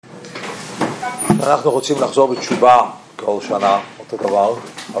אנחנו רוצים לחזור בתשובה כל שנה, אותו דבר,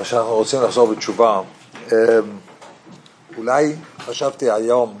 אבל כשאנחנו רוצים לחזור בתשובה, אולי חשבתי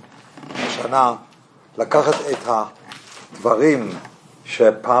היום, השנה, לקחת את הדברים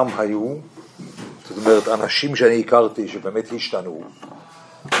שפעם היו, זאת אומרת, אנשים שאני הכרתי שבאמת השתנו,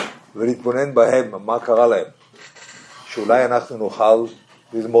 ולהתבונן בהם, מה קרה להם, שאולי אנחנו נוכל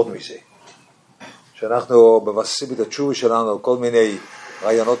ללמוד מזה. שאנחנו מבססים את התשובה שלנו על כל מיני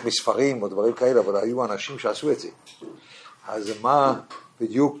רעיונות מספרים או דברים כאלה, אבל היו אנשים שעשו את זה. אז מה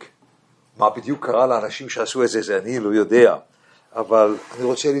בדיוק קרה לאנשים שעשו את זה, זה אני לא יודע. אבל אני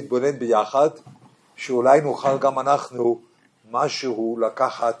רוצה להתבונן ביחד, שאולי נוכל גם אנחנו משהו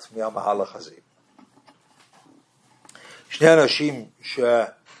לקחת מהמהלך הזה. שני אנשים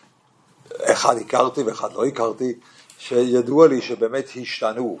שאחד הכרתי ואחד לא הכרתי, שידוע לי שבאמת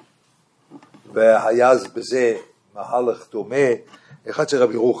השתנו, והיה בזה מהלך דומה, אחד זה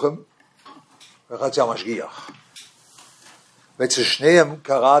רבי רוחם, ואחד זה המשגיח. ואצל שניהם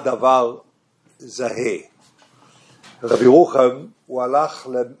קרה דבר זהה. רבי רוחם, הוא הלך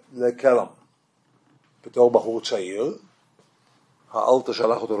לקלם, בתור בחור צעיר, האלטר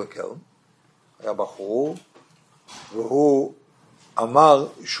שלח אותו לקלם, היה בחור, והוא אמר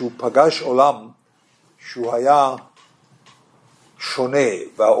שהוא פגש עולם שהוא היה שונה,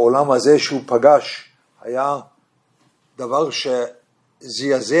 והעולם הזה שהוא פגש היה דבר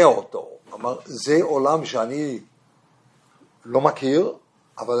שזעזע אותו. אמר, זה עולם שאני לא מכיר,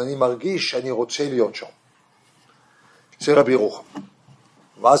 אבל אני מרגיש שאני רוצה להיות שם. זה רבי רוחם.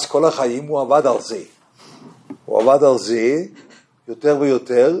 ואז כל החיים הוא עבד על זה. הוא עבד על זה יותר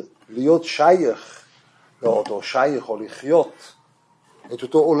ויותר, להיות שייך, לא אותו שייך או לחיות את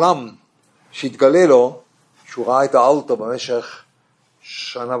אותו עולם שהתגלה לו, שהוא ראה את האלטר במשך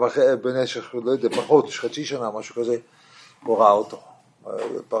שנה וחצי, במשך, לא יודע, פחות, חצי שנה, משהו כזה, הוא ראה אותו,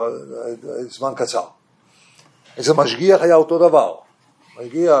 זמן קצר. איזה משגיח היה אותו דבר.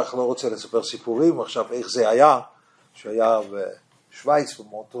 משגיח לא רוצה לספר סיפורים, עכשיו איך זה היה, שהיה בשוויץ,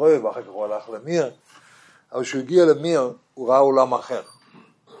 במונטרויה, ואחר כך הוא הלך למיר, אבל כשהוא הגיע למיר, הוא ראה עולם אחר.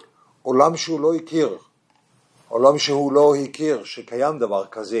 עולם שהוא לא הכיר, עולם שהוא לא הכיר שקיים דבר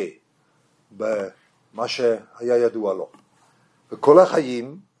כזה, במה שהיה ידוע לו. וכל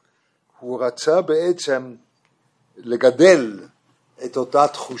החיים הוא רצה בעצם לגדל את אותה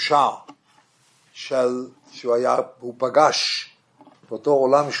תחושה שהוא פגש באותו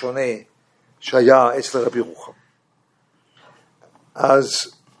עולם שונה שהיה אצל רבי רוחם. אז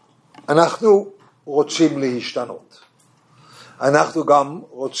אנחנו רוצים להשתנות. אנחנו גם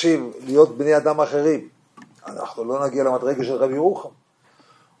רוצים להיות בני אדם אחרים. אנחנו לא נגיע למדרגה של רבי רוחם,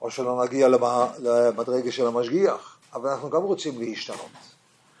 או שלא נגיע למדרגה של המשגיח, אבל אנחנו גם רוצים להשתנות.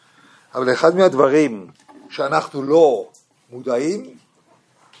 אבל אחד מהדברים שאנחנו לא מודעים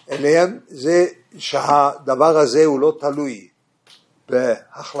אליהם, זה שהדבר הזה הוא לא תלוי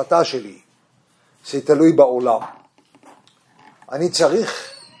בהחלטה שלי, זה תלוי בעולם. אני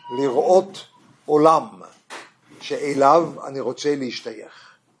צריך לראות עולם שאליו אני רוצה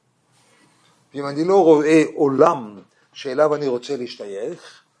להשתייך. ואם אני לא רואה עולם שאליו אני רוצה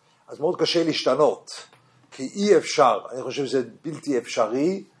להשתייך, אז מאוד קשה להשתנות. כי אי אפשר, אני חושב שזה בלתי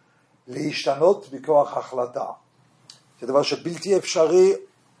אפשרי, להשתנות בכוח החלטה. זה דבר שבלתי אפשרי,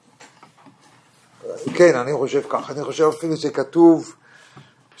 כן, אני חושב כך, אני חושב אפילו שזה כתוב,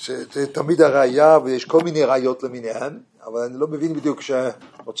 שזה תמיד הראייה, ויש כל מיני ראיות למיניהן, אבל אני לא מבין בדיוק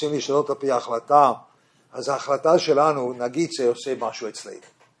כשרוצים להשתנות על פי ההחלטה, אז ההחלטה שלנו, נגיד שעושה משהו אצלנו.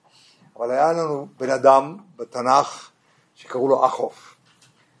 אבל היה לנו בן אדם בתנ"ך שקראו לו אחוף.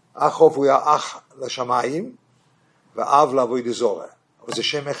 אחוף הוא היה אח לשמיים ואב לעבודה זרה. אבל זה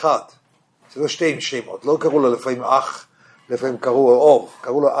שם אחד. זה לא שתי שמות. לא קראו לו לפעמים אח, לפעמים קראו לו אוב.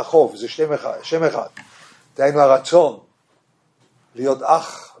 קראו לו אחוף. זה שם אחד. דהיינו הרצון להיות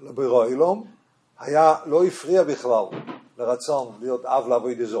אח לבורא עולם היה לא הפריע בכלל לרצון להיות אב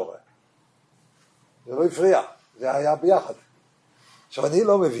לעבודה זרה. זה לא הפריע. זה היה ביחד. עכשיו אני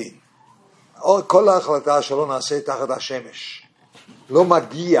לא מבין. כל ההחלטה שלא נעשה תחת השמש לא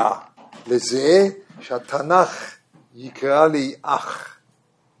מגיע לזה שהתנ"ך יקרא לי אח.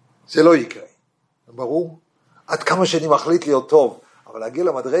 זה לא יקרה. ברור? עד כמה שאני מחליט להיות טוב, אבל להגיע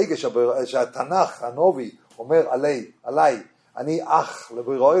למדרגה שהתנ"ך, הנובי, אומר עליי, אני אח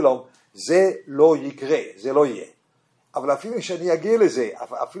לבורא עולם, זה לא יקרה, זה לא יהיה. אבל אפילו שאני אגיע לזה,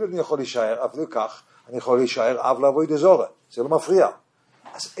 אפילו אני יכול להישאר, אפילו כך, אני יכול להישאר אב לעבודה זרה. זה לא מפריע.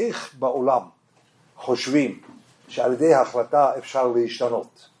 אז איך בעולם חושבים שעל ידי ההחלטה אפשר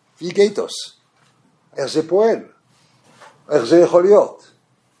להשתנות? ויגייטוס. איך זה פועל? איך זה יכול להיות?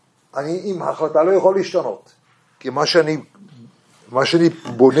 אני עם ההחלטה לא יכול להשתנות. כי מה שאני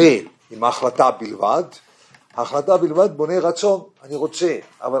בונה עם ההחלטה בלבד, ההחלטה בלבד בונה רצון, אני רוצה,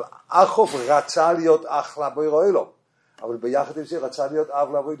 אבל אחוב רצה להיות אח לבורא עולם, אבל ביחד עם זה רצה להיות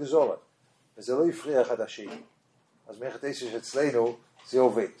אב לעבודה זרה, וזה לא הפריע אחד השני. אז מערכת היסוד שאצלנו זה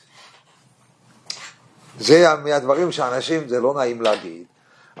עובד. זה מהדברים שאנשים, זה לא נעים להגיד,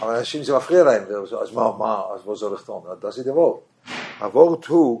 אבל אנשים זה מפריע להם, אז מה, אז בוא זה הולך טוב, אז זה דבר. הוורט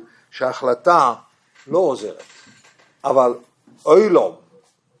הוא שההחלטה לא עוזרת, אבל עולם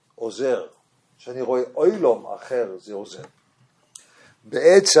עוזר, שאני רואה עולם אחר זה עוזר.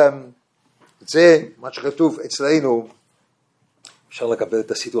 בעצם זה מה שכתוב אצלנו, אפשר לקבל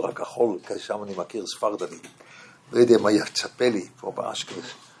את הסידור הכחול, כי שם אני מכיר ספרדני, לא יודע מה יצפה לי פה באשכנז,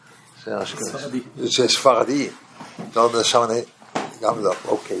 זה ספרדי, לא, שם אני, גם לא,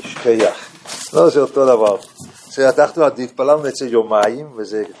 אוקיי, שכיח, לא, זה אותו דבר, זה אנחנו התפללנו אצל יומיים,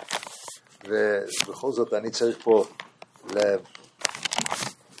 ובכל זאת אני צריך פה, זה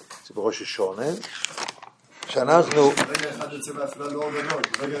בראש השונה, שאנחנו... רגע אחד יוצא בהפעלה לא גדול,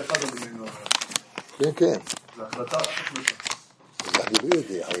 רגע אחד לא בנינו. כן, כן. זה החלטה. אני לא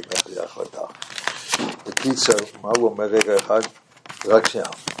יודע איך זה החלטה. בקיצר, מה הוא אומר רגע אחד? רק שנייה,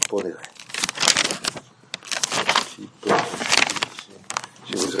 בוא נראה.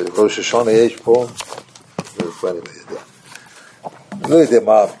 בראש השונה יש פה, ואני לא יודע. אני לא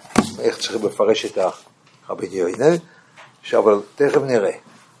יודע איך צריך לפרש את הרבן יוינה, אבל תכף נראה.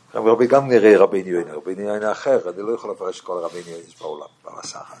 רבי גם נראה רבי יוינה, רבי יוינה אחר, אני לא יכול לפרש את כל הרבי יוינה בעולם,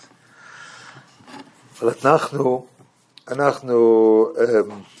 במסך הזה. אבל אנחנו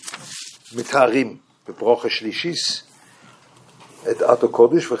מתארים בברוך השלישיס את עתו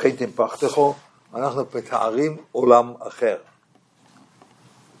קודש וכן תמפחתכו, אנחנו מתארים עולם אחר.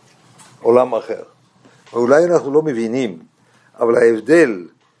 עולם אחר. ואולי אנחנו לא מבינים, אבל ההבדל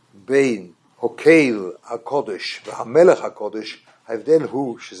בין הוקל הקודש והמלך הקודש, ההבדל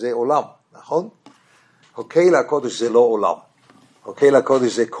הוא שזה עולם, נכון? הוקל הקודש זה לא עולם. הוקל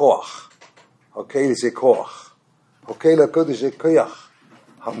הקודש זה כוח. הוקל זה כוח. הוקל הקודש זה כוח.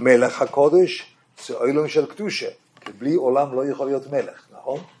 המלך הקודש זה עולם של קדושה. כי בלי עולם לא יכול להיות מלך,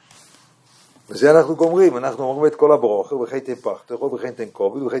 נכון? וזה אנחנו אומרים את כל הברוכה, וכן תמפחתכו, וכן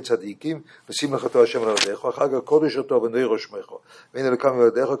תנקובד, וכן צדיקים, ושים לכתו השם על ידיך, ואחר כך קודש אותו ונוי ראשמך, ואין אלוקם על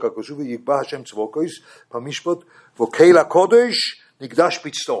ידיך, ככתוב, ויקבע השם צבוקויס במשפט, וקהל הקודש נקדש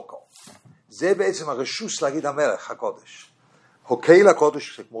פצטוקו. זה בעצם הרשוס להגיד המלך הקודש. קהל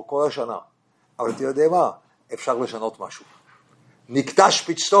הקודש זה כמו כל השנה, אבל אתה יודע מה? אפשר לשנות משהו. נקדש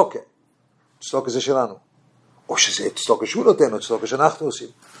פצטוקה. פצטוקה זה שלנו. או שזה צטוקה שהוא נותן, או צטוקה שאנחנו עושים.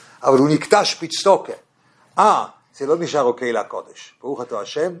 אבל הוא נקדש פצטוקה. זה לא נשאר אוקיי לקודש. ברוך אתה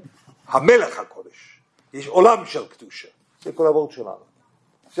השם, המלך הקודש. יש עולם של קדושה. זה כל הוורד שלנו.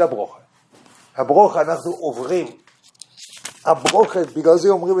 זה הברוכה. הברוכה אנחנו עוברים. הברוכה, בגלל זה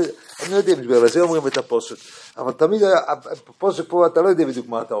אומרים, אני לא יודע אם בגלל זה אומרים את הפוסק, אבל תמיד הפוסק פה אתה לא יודע בדיוק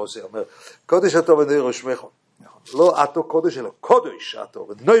מה אתה עושה. אומר, קודש אתה ונוי ראשמך. לא אתו קודש, אלא קודש אתו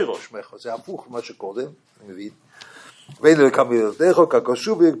ונוי ראשמך. זה הפוך מה שקודם, אני מבין. ואין אלוקם על ידיך,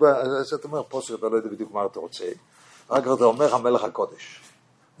 ככתוב, אז אתה אומר פוסק, אתה לא יודע בדיוק מה אתה רוצה, רק אתה אומר המלך הקודש.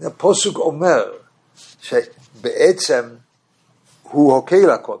 הפוסק אומר שבעצם הוא הוקל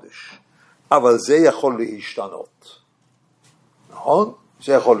הקודש, אבל זה יכול להשתנות. נכון?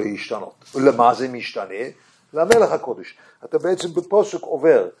 זה יכול להשתנות. ולמה זה משתנה? למלך הקודש. אתה בעצם בפוסק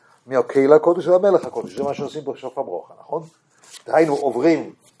עובר מהוקל הקודש למלך הקודש, זה מה שעושים בסוף הברוכה, נכון? היינו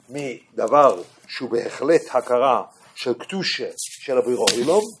עוברים מדבר שהוא בהחלט הכרה של קדושה של הבורא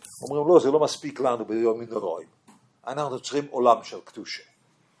עולם, אומרים לא, זה לא מספיק לנו ביום נוראים. אנחנו צריכים עולם של קדושה,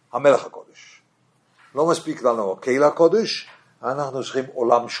 המלך הקודש. לא מספיק לנו הקהילה הקודש, אנחנו צריכים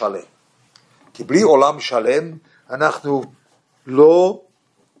עולם שלם. כי בלי עולם שלם, אנחנו לא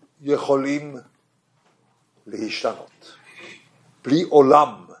יכולים להשתנות. בלי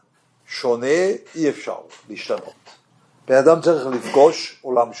עולם שונה, אי אפשר להשתנות. באדם צריך לפגוש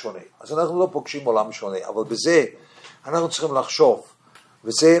עולם שונה. אז אנחנו לא פוגשים עולם שונה, אבל בזה אנחנו צריכים לחשוב,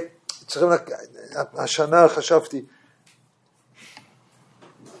 וזה צריכים, השנה חשבתי,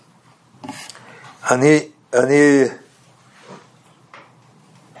 אני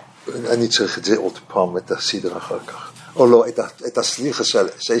צריך את זה עוד פעם, את הסדר אחר כך, או לא, את הסליחס של,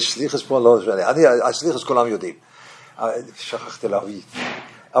 שיש סליחס פה, לא, הסליחס כולם יודעים, שכחתי להביא,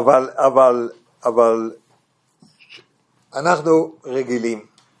 אבל אנחנו רגילים,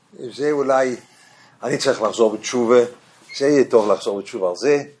 זה אולי, אני צריך לחזור בתשובה, זה יהיה טוב לחזור בתשובה על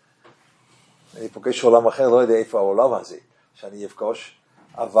זה, אני פוגש עולם אחר, לא יודע איפה העולם הזה, שאני אפגוש,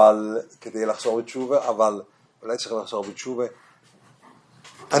 אבל כדי לחזור בתשובה, אבל אולי צריך לחזור בתשובה,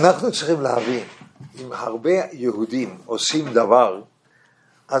 אנחנו צריכים להבין, אם הרבה יהודים עושים דבר,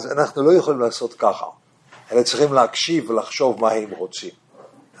 אז אנחנו לא יכולים לעשות ככה, אלא צריכים להקשיב ולחשוב מה הם רוצים.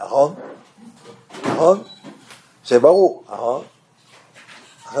 נכון? נכון? זה ברור, נכון?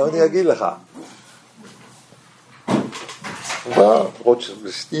 עכשיו אני אגיד לך,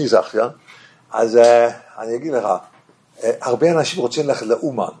 אז אני אגיד לך, הרבה אנשים רוצים ללכת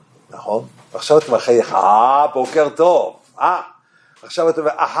לאומן, נכון? ועכשיו אתה מחייך, בוקר טוב, עכשיו אתה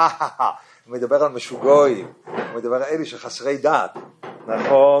אומר, הוא מדבר על משוגעים, הוא מדבר על אלה שחסרי דעת,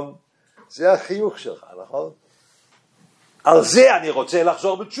 נכון? זה החיוך שלך, נכון? על זה אני רוצה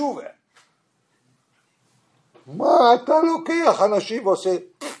לחזור בתשובה. מה אתה לוקח אנשים ועושה,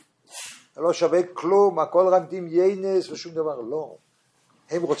 לא שווה כלום, הכל רק דמיינס ושום דבר, לא.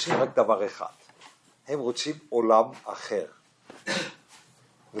 הם רוצים רק דבר אחד, הם רוצים עולם אחר.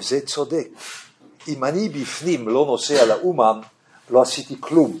 וזה צודק. אם אני בפנים לא נוסע לאומן, לא עשיתי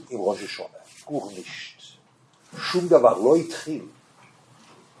כלום עם ראש השונה. גורנישט. שום דבר, לא התחיל.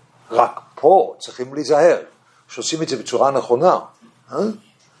 רק פה צריכים להיזהר, שעושים את זה בצורה נכונה.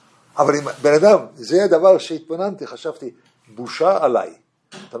 אבל אם בן אדם, זה הדבר שהתבוננתי, חשבתי, בושה עליי.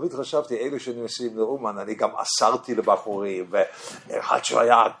 תמיד חשבתי, אלו שנוסעים לאומן, אני גם אסרתי לבחורים, ואחד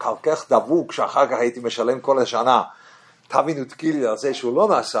שהיה כל כך דבוק, שאחר כך הייתי משלם כל השנה, תבינו תקילי על זה שהוא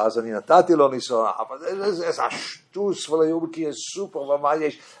לא נסע, אז אני נתתי לו ניסוע, אבל זה השטוס, ולא מכיר סופר, ומה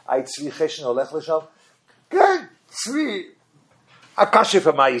יש, צבי חשן הולך לשם? כן, צבי, הקשף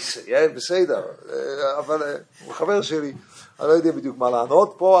המייסי, בסדר, אבל הוא חבר שלי, אני לא יודע בדיוק מה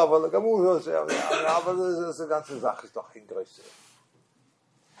לענות פה, אבל גם הוא, אבל זה גם שזכי תוך אינגרסיה.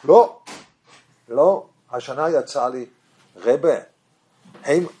 לא, השנה יצא לי רבה,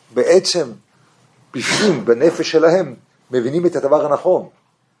 הם בעצם בפנים, בנפש שלהם, מבינים את הדבר הנכון,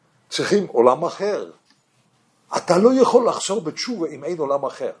 צריכים עולם אחר. אתה לא יכול לחזור בתשובה אם אין עולם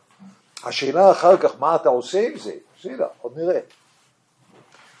אחר. השאלה אחר כך, מה אתה עושה עם זה? בסדר, עוד נראה.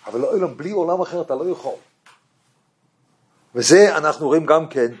 אבל לא, בלי עולם אחר אתה לא יכול. וזה אנחנו רואים גם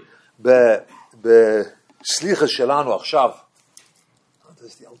כן בסליחה שלנו עכשיו.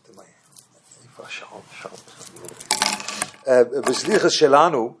 בסליחה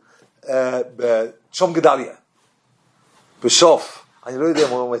שלנו בצום גדליה. בסוף, אני לא יודע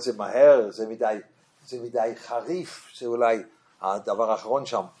אם אומרים את זה מהר, זה מדי חריף, זה אולי הדבר האחרון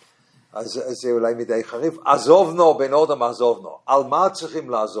שם, אז זה אולי מדי חריף. עזובנו בן אדם עזובנו. על מה צריכים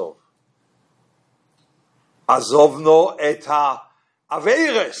לעזוב? עזובנו את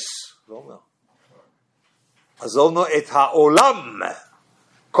האווירס, לא אומר. עזובנו את העולם.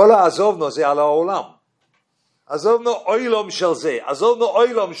 כל העזובנו זה על העולם. עזובנו אוילום של זה, עזובנו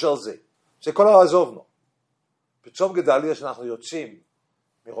אוילום של זה. זה כל העזובנו. בצום גדליה שאנחנו יוצאים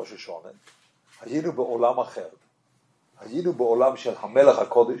מראש השונה, היינו בעולם אחר. היינו בעולם של המלך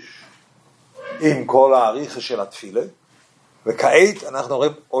הקודש, עם כל העריכה של התפילה, וכעת אנחנו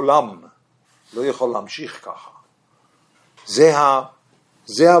רואים עולם, לא יכול להמשיך ככה.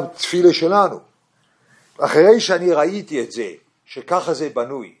 זה התפילה שלנו. אחרי שאני ראיתי את זה, שככה זה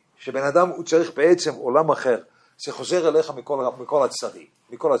בנוי, שבן אדם הוא צריך בעצם עולם אחר, זה חוזר אליך מכל הצדדים,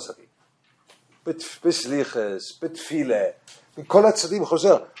 מכל הצדדים. בסליחס, בתפילה, מכל הצדדים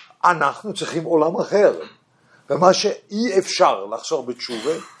חוזר. אנחנו צריכים עולם אחר. ומה שאי אפשר לחזור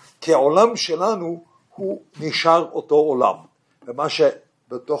בתשובה, כי העולם שלנו הוא נשאר אותו עולם. ומה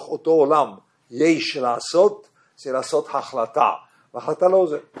שבתוך אותו עולם יש לעשות, זה לעשות החלטה. והחלטה לא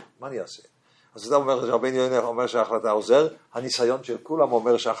עוזר. מה אני אעשה? אז אתה אומר, רבנו יונה אומר שההחלטה עוזר, הניסיון של כולם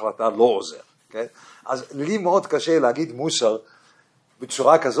אומר שההחלטה לא עוזר. כן? אז לי מאוד קשה להגיד מוסר,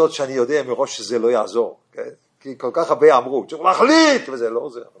 בצורה כזאת שאני יודע מראש שזה לא יעזור, כן? כי כל כך הרבה אמרו, צריך להחליט, וזה לא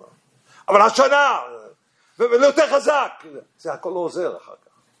עוזר. אבל השנה, ויותר חזק, זה הכל לא עוזר אחר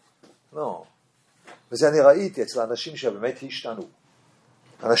כך. לא. וזה אני ראיתי אצל האנשים שבאמת השתנו.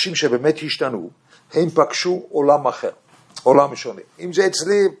 אנשים שבאמת השתנו, הם פגשו עולם אחר, עולם שונה. אם זה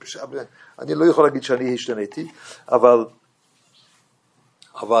אצלי, אני לא יכול להגיד שאני השתניתי, אבל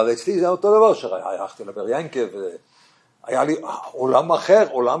אצלי זה אותו דבר, שהלכתי לברינקה היה לי עולם אחר,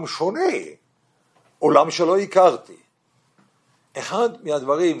 עולם שונה, עולם שלא הכרתי. אחד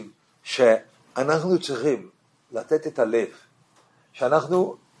מהדברים שאנחנו צריכים לתת את הלב,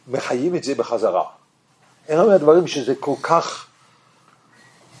 שאנחנו מחיים את זה בחזרה. אחד מהדברים שזה כל כך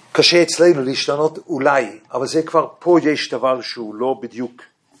קשה אצלנו להשתנות אולי, אבל זה כבר פה יש דבר שהוא לא בדיוק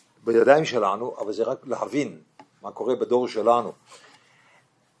בידיים שלנו, אבל זה רק להבין מה קורה בדור שלנו.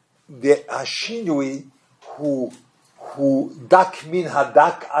 השינוי הוא דק מן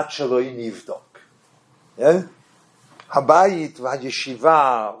הדק עד שלא נבדוק. הבית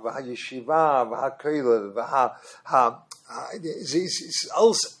והישיבה והכולל זה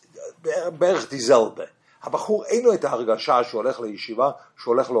בערך דיזלבה. הבחור אין לו את ההרגשה שהוא הולך לישיבה,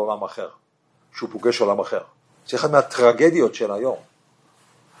 שהוא הולך לעולם אחר, שהוא פוגש עולם אחר. זה אחד מהטרגדיות של היום.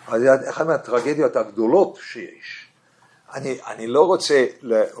 זה אחד מהטרגדיות הגדולות שיש. אני לא רוצה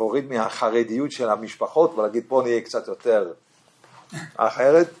להוריד מהחרדיות של המשפחות ולהגיד פה נהיה קצת יותר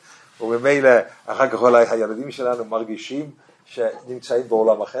אחרת, וממילא אחר כך אולי הילדים שלנו מרגישים שנמצאים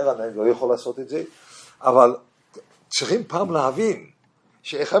בעולם אחר, אני לא יכול לעשות את זה, אבל צריכים פעם להבין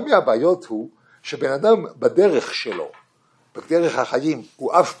שאחד מהבעיות הוא שבן אדם בדרך שלו, בדרך החיים,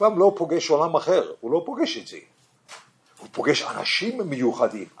 הוא אף פעם לא פוגש עולם אחר, הוא לא פוגש את זה. הוא פוגש אנשים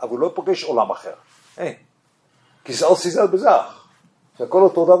מיוחדים, אבל הוא לא פוגש עולם אחר. אין. כי זה סיזל בזך, זה הכל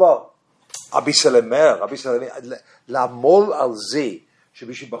אותו דבר. אבי סלמר, לעמול על זה,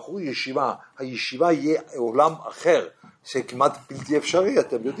 שבשביל בחור ישיבה, הישיבה יהיה עולם אחר, זה כמעט בלתי אפשרי,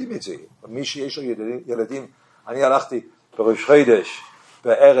 אתם יודעים את זה. מי שיש לו ילדים, אני הלכתי בראש חודש,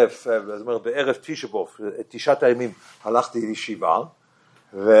 בערב תשבוף, 9 הימים, הלכתי לישיבה,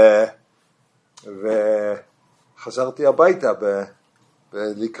 וחזרתי הביתה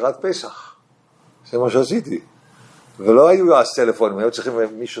לקראת פסח. זה מה שעשיתי. ולא היו אז טלפונים, היו צריכים,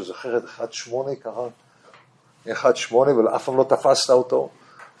 מישהו זוכר את 1-8 ככה, 1-8, ואף פעם לא תפסת אותו,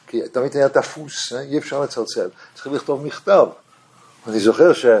 כי תמיד היה תפוס, אי אפשר לצלצל, צריכים לכתוב מכתב. אני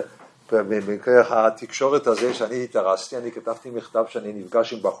זוכר שבמקרה התקשורת הזה שאני התארסתי, אני כתבתי מכתב שאני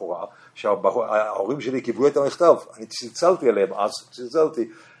נפגש עם בחורה, שההורים שלי קיבלו את המכתב, אני צלצלתי עליהם, אז צלצלתי,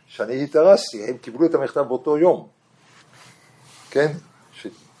 שאני התארסתי, הם קיבלו את המכתב באותו יום. כן?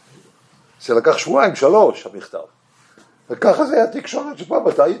 זה לקח 2-3 המכתב. וככה זה היה תקשורת שפעם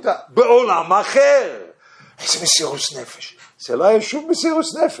אתה היית בעולם אחר. איזה מסירות נפש. זה לא היה שום מסירות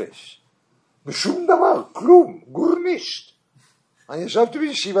נפש. בשום דבר, כלום, גורנישט. אני ישבתי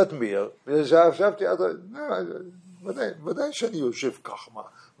בישיבת מיר, וישבתי, ודאי שאני יושב כך,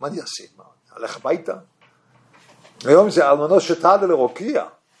 מה אני אעשה? הלך הביתה? היום זה אלמנו שתעלה לרוקיע.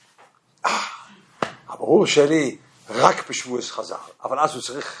 הברור שלי רק בשבועס חזר, אבל אז הוא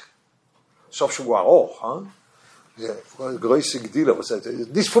צריך סוף שבוע ארוך, זה גרויסה גדליה,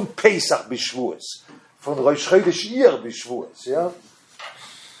 ניס פון פסח בשבועס, פון ראש חודש עיר בשבועס,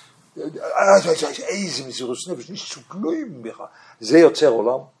 איזה מסירות נפש, ניס שוקלויים בך, זה יוצר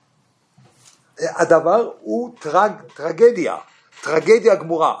עולם. הדבר הוא טרגדיה, טרגדיה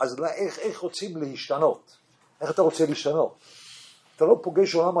גמורה, אז איך רוצים להשתנות? איך אתה רוצה להשתנות? אתה לא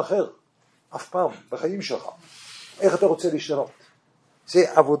פוגש עולם אחר, אף פעם, בחיים שלך. איך אתה רוצה להשתנות?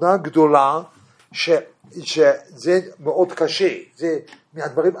 זה עבודה גדולה, שזה מאוד קשה, זה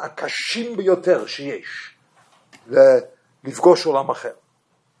מהדברים הקשים ביותר שיש, לפגוש עולם אחר.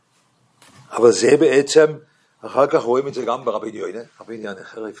 אבל זה בעצם, אחר כך רואים את זה גם ברבי דיונה, רבי דיונה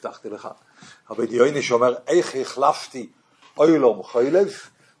אחר הבטחתי לך, רבי דיונה שאומר, איך החלפתי אוילום חילף,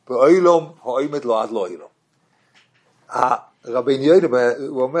 ואוילום העומד לו עד לא אוילום. רבי דיונה,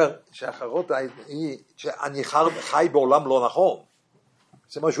 הוא אומר, שהאחרות היא, שאני חי בעולם לא נכון.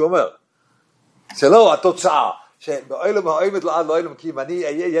 זה מה שהוא אומר. זה לא התוצאה, שבאוילום העומד לו עד לא אוילום, כי אם אני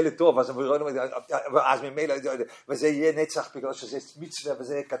אהיה ילד טוב, אז ממילא, וזה יהיה נצח בגלל שזה מצווה,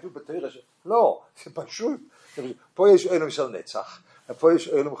 וזה כתוב בתורה, לא, זה פשוט, פה יש אוילום של נצח, ופה יש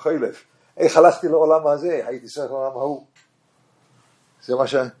אוילום חילף. איך הלכתי לעולם הזה? הייתי צריך לעולם ההוא. זה מה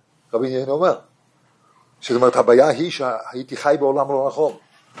שרבי דיונה אומר. זאת אומרת, הבעיה היא שהייתי חי בעולם לא נכון.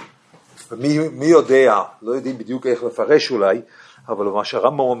 ומי יודע, לא יודעים בדיוק איך לפרש אולי, אבל מה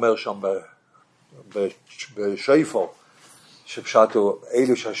שהרמב"ם אומר שם בשייכות, שפשטו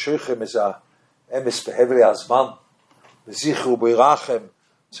אלו שהשייכים איזה אמס בהבלי הזמן, וזכרו בירחם,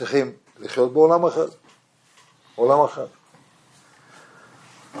 צריכים לחיות בעולם אחר. עולם אחר.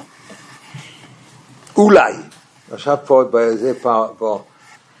 אולי, עכשיו פה, פה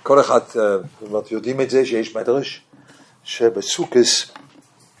כל אחד, יודעים את זה שיש מדרש, שבסוכס,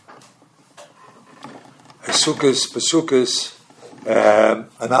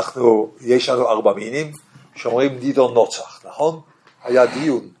 יש לנו 4 מינים, שאומרים דידון נוצח, נכון? היה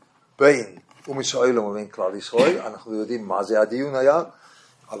דיון בין ישראל ובין כלל ישראל, אנחנו יודעים מה זה הדיון היה,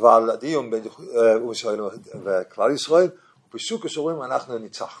 אבל הדיון בין ישראל וכלל ישראל, ובסוכס אומרים אנחנו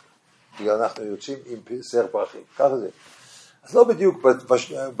ניצחנו, בגלל אנחנו יוצאים עם פסר פרחים, ככה זה. אז לא בדיוק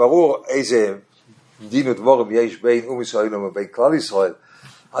ברור איזה דין ודבורים יש בין ישראל ובין כלל ישראל,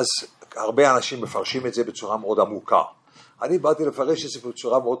 אז הרבה אנשים מפרשים את זה בצורה מאוד עמוקה. אני באתי לפרש את זה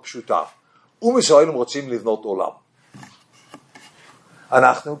בצורה מאוד פשוטה. ישראל רוצים לבנות עולם.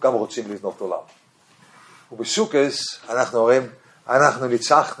 אנחנו גם רוצים לבנות עולם. ובסוכס אנחנו אומרים, אנחנו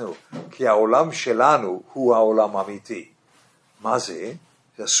ניצחנו, כי העולם שלנו הוא העולם האמיתי. מה זה?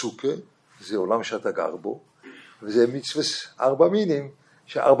 זה הסוכה, זה עולם שאתה גר בו, וזה מצווה 4 מינים,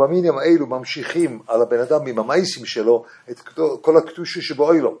 שהארבע מינים האלו ממשיכים על הבן אדם עם המעשים שלו את כל הקדושה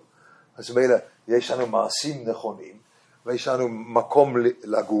שבעולם. אז מילא, יש לנו מעשים נכונים, ויש לנו מקום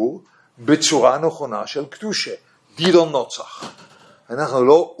לגור בצורה נכונה של קדושה, דידון נוצח. אנחנו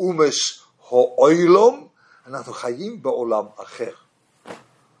לא אומס העולם, אנחנו חיים בעולם אחר.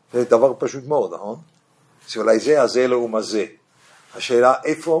 זה דבר פשוט מאוד, נכון? אולי זה הזה לאום הזה. השאלה,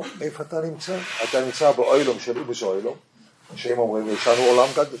 איפה אתה נמצא? אתה נמצא בעולם של אומס העולם, שהם אומרים, יש לנו עולם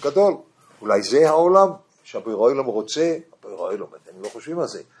גדול. אולי זה העולם שהבורא רוצה, הבורא הם לא חושבים על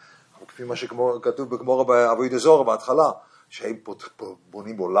זה. כפי מה שכתוב בגמרא בעבודה זרה בהתחלה, שהם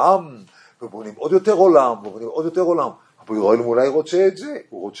בונים עולם, ובונים עוד יותר עולם, ובונים עוד יותר עולם. הבורא אולי רוצה את זה,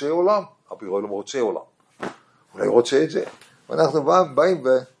 הוא רוצה עולם, הבורא רוצה עולם. אולי רוצה את זה. ואנחנו באים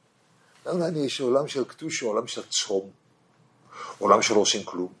יש עולם של קדושה, עולם של צום, עולם של עושים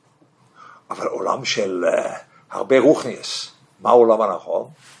כלום, אבל עולם של הרבה רוחניאס. מה העולם הנכון?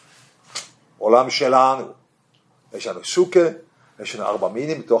 עולם שלנו. יש לנו סוכה, יש לנו ארבע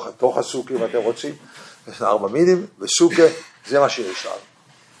מינים, בתוך הסוכה אם אתם רוצים, יש לנו ארבע מינים, וסוכה, זה מה שיש לנו.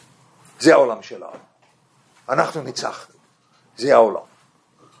 זה העולם שלנו. אנחנו ניצחנו. זה העולם.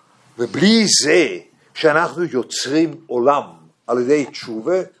 ובלי זה שאנחנו יוצרים עולם על ידי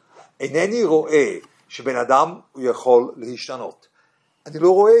תשובה, אינני רואה שבן אדם הוא יכול להשתנות. אני לא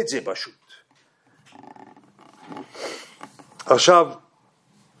רואה את זה פשוט. עכשיו,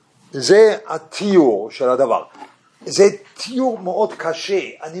 זה התיאור של הדבר. זה תיאור מאוד קשה,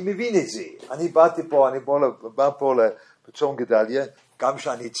 אני מבין את זה. אני בא פה בצום גדליה, גם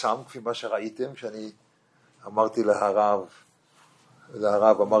שאני צם, כפי מה שראיתם, שאני אמרתי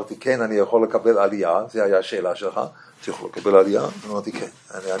לרב אמרתי, כן, אני יכול לקבל עלייה, זה היה השאלה שלך, אתה יכול לקבל עלייה? אמרתי, כן,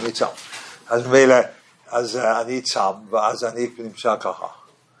 אני צם. אז אני צם, ואז אני נמצא ככה.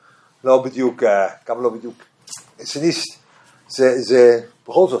 לא בדיוק, גם לא בדיוק, זה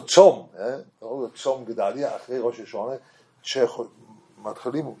בכל זאת צום, בכל זאת צום גדליה, אחרי ראש השונה,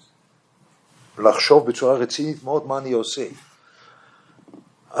 שמתחילים לחשוב בצורה רצינית מאוד מה אני עושה.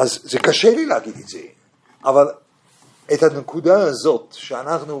 אז זה קשה לי להגיד את זה, אבל את הנקודה הזאת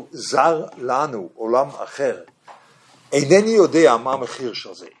שאנחנו זר לנו עולם אחר, אינני יודע מה המחיר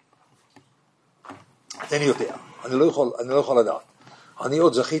של זה. אינני יודע, אני לא יכול לדעת. אני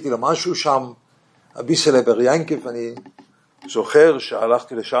עוד זכיתי למשהו שם, אביסלה בריינקף, אני זוכר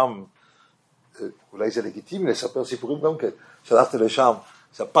שהלכתי לשם, אולי זה לגיטימי לספר סיפורים גם כן, שהלכתי לשם,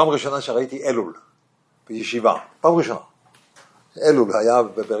 זו הפעם ראשונה שראיתי אלול בישיבה, פעם ראשונה. אלול היה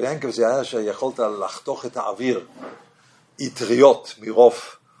בבריינקף, זה היה שיכולת לחתוך את האוויר, יטריות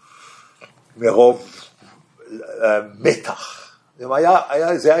מרוב מתח.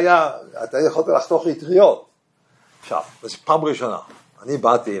 זה היה, אתה יכולת לחתוך יטריות. עכשיו, זו פעם ראשונה. אני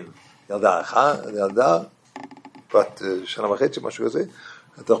באתי עם ילדה, בת שנה וחצי, משהו כזה,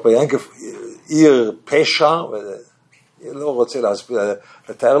 לתוך בריינקף, עיר פשע, ואני לא רוצה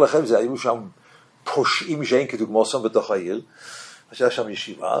לתאר לכם, זה היו שם פושעים שאין כדוגמוסם בתוך העיר, שהיה שם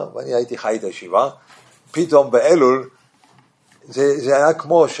ישיבה, ואני הייתי חי את הישיבה, פתאום באלול, זה היה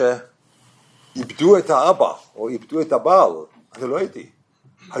כמו שאיבדו את האבא, או איבדו את הבעל, אני לא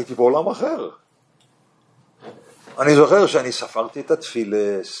הייתי בעולם אחר. אני זוכר שאני ספרתי את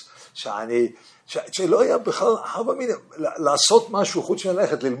התפילס, שלא היה בכלל הרבה מינים, לעשות משהו חוץ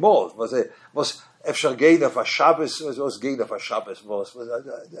מלכת ללמוד, אפשר גיינף השבס, וזה גיינף השבס,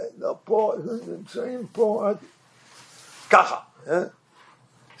 לא פה, נמצאים פה, ככה,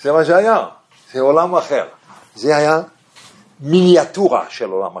 זה מה שהיה, זה עולם אחר, זה היה מיניאטורה של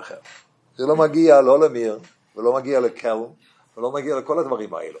עולם אחר, זה לא מגיע לא למיר, ולא מגיע לקלם, ולא מגיע לכל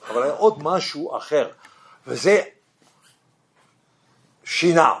הדברים האלו, אבל היה עוד משהו אחר, וזה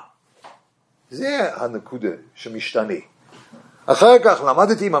שינה, זה הנקודה שמשתנה. אחר כך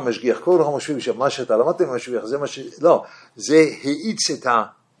למדתי עם המשגיח, כל אחד משפיע שמה שאתה למדת עם המשגיח, זה מה לא, זה האיץ את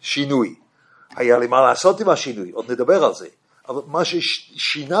השינוי. היה לי מה לעשות עם השינוי, עוד נדבר על זה. אבל מה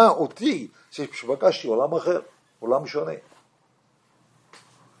ששינה אותי, זה שבקשתי עולם אחר, עולם שונה.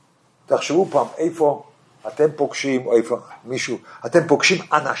 תחשבו פעם איפה אתם פוגשים, או איפה מישהו, אתם פוגשים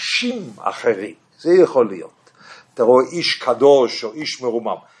אנשים אחרים, זה יכול להיות. אתה רואה איש קדוש או איש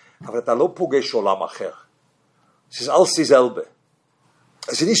מרומם, אבל אתה לא פוגש עולם אחר. זה ist alles dieselbe.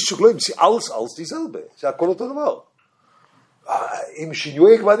 זה nicht zu glauben, זה alles dieselbe. זה הכל אותו דבר. עם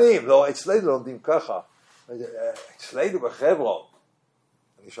שינוי גוונים, לא, אצלנו לומדים ככה. אצלנו בחברון,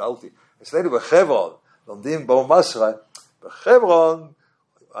 אני שאלתי, אצלנו בחברון, לומדים באומסרה, בחברון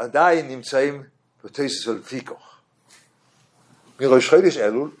עדיין נמצאים בתייסס ולפיקוח. מראש חודש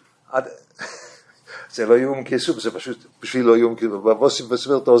אלול, זה לא יום כיסוף, זה פשוט בשביל לא יום כיסוף, ובוסים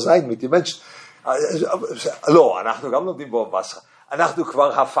בסבר תאוזיין, מתימנש, לא, אנחנו גם לומדים באומסרה, אנחנו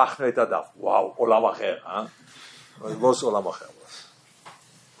כבר הפכנו את הדף. וואו, עולם אחר, אבל לא עושה עולם אחר.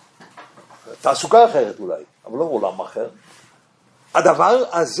 תעסוקה אחרת אולי, אבל לא עולם אחר. הדבר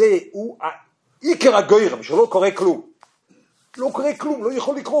הזה הוא עיקר הגוירם, שלא קורה כלום. לא קורה כלום, לא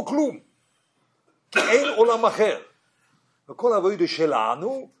יכול לקרות כלום. כי אין עולם אחר. וכל העבודה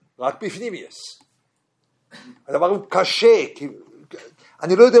שלנו, רק בפנים יש. הדבר הוא קשה, כי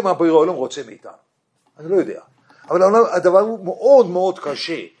אני לא יודע מה בורא העולם רוצה מאיתנו. אני לא יודע. אבל הדבר הוא מאוד מאוד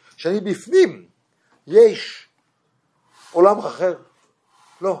קשה, שאני בפנים, יש עולם אחר.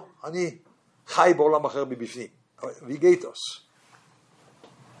 לא, אני חי בעולם אחר מבפנים. ויגייטוס.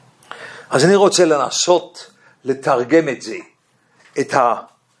 אז אני רוצה לנסות לתרגם את זה,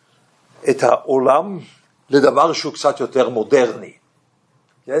 את העולם, לדבר שהוא קצת יותר מודרני.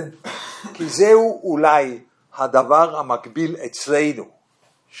 כן? כי זהו אולי הדבר המקביל אצלנו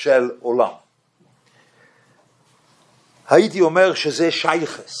של עולם. הייתי אומר שזה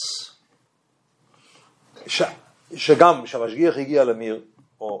שייכות. שגם שהמשגיח הגיע למיר,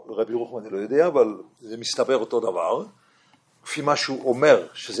 או לרבי רוחמן, אני לא יודע, אבל זה מסתבר אותו דבר, לפי מה שהוא אומר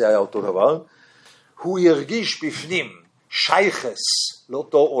שזה היה אותו דבר, הוא הרגיש בפנים שייכות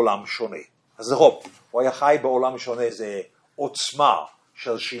לאותו עולם שונה. אז נכון, הוא היה חי בעולם שונה, זה עוצמה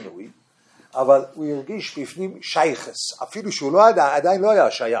של שינוי, אבל הוא הרגיש בפנים שייכות, אפילו שהוא לא עדיין לא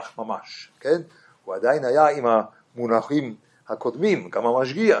היה שייך ממש, כן? הוא עדיין היה עם המונחים הקודמים, גם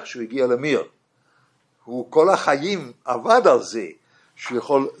המשגיח שהוא הגיע למיר. הוא כל החיים עבד על זה, שהוא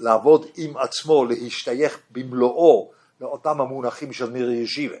יכול לעבוד עם עצמו, להשתייך במלואו לאותם המונחים של מיר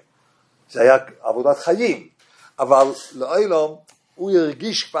ישיבה. זה היה עבודת חיים, אבל לעולם הוא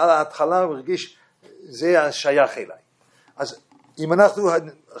הרגיש כבר להתחלה, הוא הרגיש, זה השייך אליי. אז אם אנחנו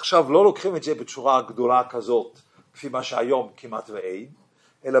עכשיו לא לוקחים את זה בצורה גדולה כזאת, כפי מה שהיום כמעט ואין,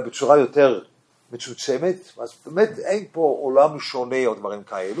 אלא בצורה יותר מצוצמת, אז באמת אין פה עולם שונה או דברים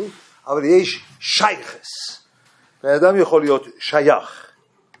כאלו, אבל יש שייכות. והאדם יכול להיות שייך.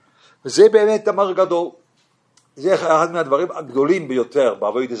 וזה באמת דבר גדול. זה אחד מהדברים הגדולים ביותר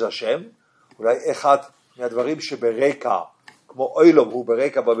בעבודת השם, אולי אחד מהדברים שברקע, כמו עולם הוא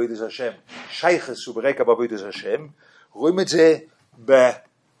ברקע בעבודת השם, שייכות הוא ברקע בעבודת השם, רואים את זה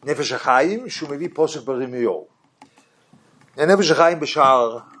בנפש החיים, שהוא מביא פוסק ברמיהו. נפש החיים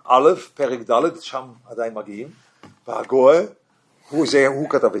בשער א', פרק ד', שם עדיין מגיעים, והגוה, הוא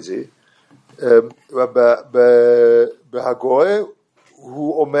כתב את זה, בהגוה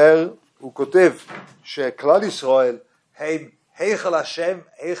הוא אומר, הוא כותב שכלל ישראל הם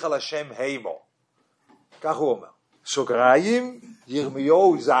היכל השם הימו. כך הוא אומר. סוגריים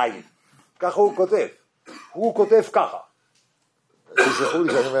ירמיהו זין. כך הוא כותב. הוא כותב ככה. תסלחו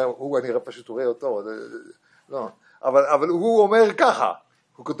לי שאני אומר, אני פשוט רואה אותו. לא. אבל הוא אומר ככה.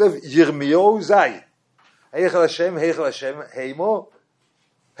 הוא כותב ירמיהו זין. היכל השם הימו.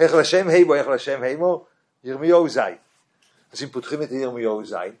 היכל השם הימו. ירמיהו זין. אז אם פותחים את ירמיהו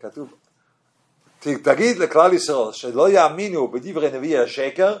זין, כתוב, תגיד לכלל ישראל שלא יאמינו בדברי נביא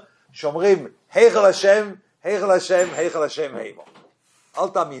השקר, שאומרים, היכל השם הימו. אל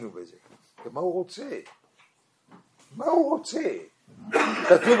תאמינו בזה. ומה הוא רוצה? מה הוא רוצה?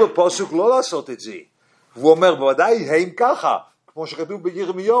 כתוב בפסוק לא לעשות את זה. והוא אומר, בוודאי הם ככה, כמו שכתוב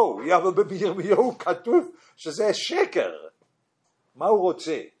בירמיהו. אבל בירמיהו כתוב שזה שקר. מה הוא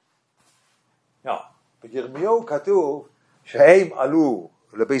רוצה? לא, בירמיהו כתוב שהם עלו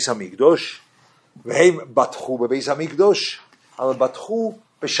לביס המקדוש, והם בטחו בביס המקדוש, אבל בטחו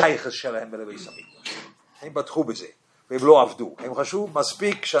בשייכות שלהם בביס המקדוש. הם בטחו בזה, והם לא עבדו. הם חשבו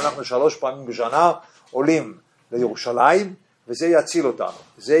מספיק שאנחנו 3 פעמים בשנה עולים לירושלים, וזה יציל אותנו.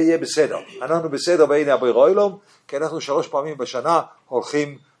 זה יהיה בסדר. אנחנו בסדר בעיני הבורא העולם, כי אנחנו 3 פעמים בשנה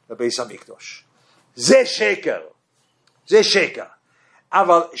הולכים לביס המקדוש. זה שקר. זה שקר.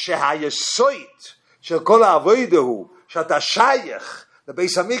 אבל שהיסוד של כל העבודה הוא שאתה שייך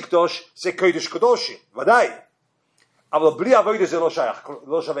לביס המקדוש, זה קודש קדושים, ודאי. אבל בלי עבודה זה לא שייך,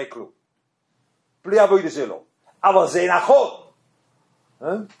 לא שווה כלום. בלי עבודה זה לא. אבל זה נכון.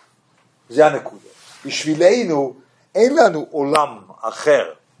 זה הנקודה. בשבילנו אין לנו עולם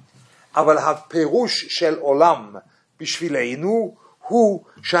אחר. אבל הפירוש של עולם בשבילנו הוא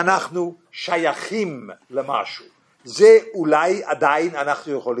שאנחנו שייכים למשהו. זה אולי עדיין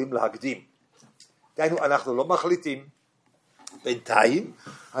אנחנו יכולים להקדים. אנחנו לא מחליטים. בינתיים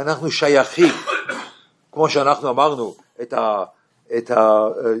אנחנו שייכים, כמו שאנחנו אמרנו, את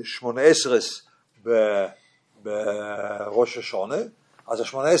ה-18 בראש השונה, אז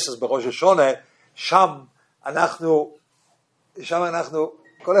ה-18 בראש השונה, שם אנחנו,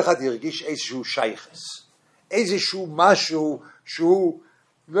 כל אחד ירגיש איזשהו שייכס, איזשהו משהו שהוא,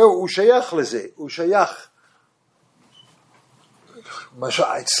 לא, הוא שייך לזה, הוא שייך,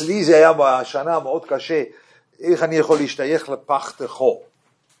 אצלי זה היה בשנה מאוד קשה, איך אני יכול להשתייך לפח תחו,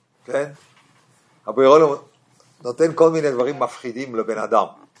 כן? הבורא נותן כל מיני דברים מפחידים לבן אדם,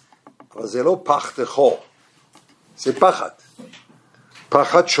 אבל זה לא פח תחו, זה פחד.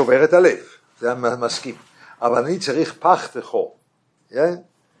 פחד שובר את הלב, זה אני מסכים. אבל אני צריך פח תחו,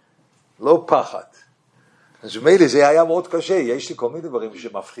 לא פחד. אז מילא זה היה מאוד קשה, יש לי כל מיני דברים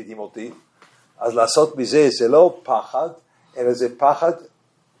שמפחידים אותי, אז לעשות מזה זה לא פחד, אלא זה פחד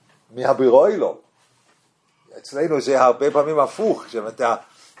מהבורא לו. אצלנו זה הרבה פעמים הפוך, שאתה,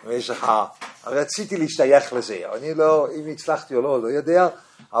 יש לך, רציתי להשתייך לזה, אני לא, אם הצלחתי או לא, לא יודע,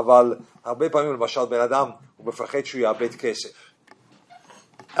 אבל הרבה פעמים למשל בן אדם, הוא מפחד שהוא יאבד כסף.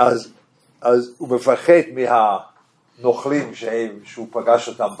 אז הוא מפחד מהנוכלים שהוא פגש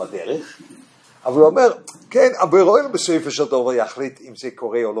אותם בדרך, אבל הוא אומר, כן, הבורא בסופו של דבר יחליט אם זה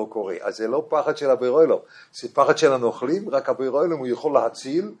קורה או לא קורה. אז זה לא פחד של הבורא, זה פחד של הנוכלים, רק הבורא הוא יכול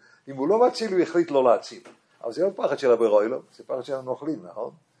להציל, אם הוא לא מציל הוא יחליט לא להציל. אבל זה לא פחד של הבורא, זה פחד של הנוכלים,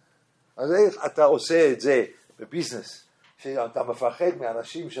 נכון? אז איך אתה עושה את זה בביזנס, שאתה מפחד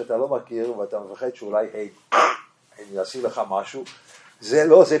מאנשים שאתה לא מכיר, ואתה מפחד שאולי הם יעשו לך משהו, זה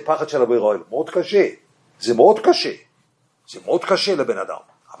לא, זה פחד של הבורא, מאוד קשה, זה מאוד קשה, זה מאוד קשה לבן אדם.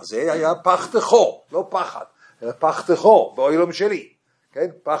 אבל זה היה פח תחו, לא פחד, אלא פח תחו, בעולם שלי, כן?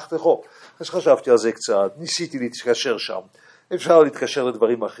 פח תחו. אז חשבתי על זה קצת, ניסיתי להתקשר שם, אפשר להתקשר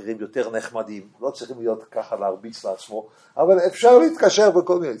לדברים אחרים יותר נחמדים, לא צריכים להיות ככה להרביץ לעצמו, אבל אפשר להתקשר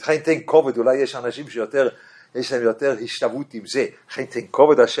בכל מיני, חיים תן כובד, אולי יש אנשים שיותר, יש להם יותר השתוות עם זה, חיים תן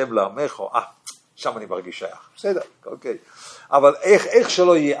כובד השם לעמך, שם אני מרגיש שייך, בסדר, אוקיי. אבל איך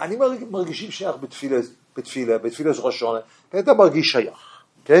שלא יהיה, אני מרגישים שייך בתפילה ראש השנה, אתה מרגיש שייך.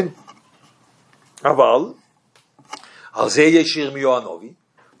 כן? אבל על זה יש ירמיהו הנביא,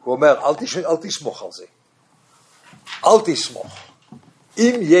 הוא אומר אל תסמוך על זה, אל תסמוך.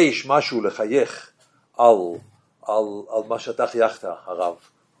 אם יש משהו לחייך על מה שאתה חייכת הרב,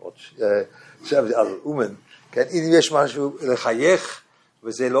 על אומן, כן? אם יש משהו לחייך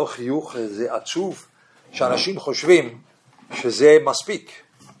וזה לא חיוך, זה עצוב, שאנשים חושבים שזה מספיק,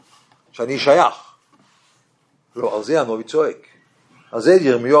 שאני שייך. לא, על זה הנביא צועק. אז זה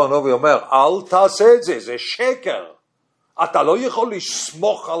ירמיהו הנביא אומר, אל תעשה את זה, זה שקר. אתה לא יכול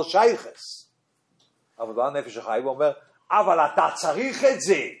לסמוך על שייכס. אבל בא הנפש החי ואומר, אבל אתה צריך את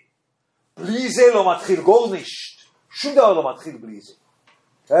זה. בלי זה לא מתחיל גורנישט. שום דבר לא מתחיל בלי זה.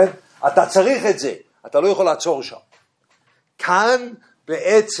 כן? אתה צריך את זה. אתה לא יכול לעצור שם. כאן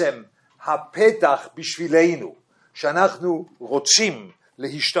בעצם הפתח בשבילנו, שאנחנו רוצים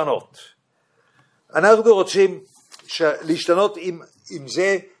להשתנות. אנחנו רוצים להשתנות עם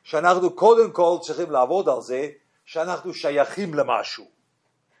זה שאנחנו קודם כל צריכים לעבוד על זה, שאנחנו שייכים למשהו.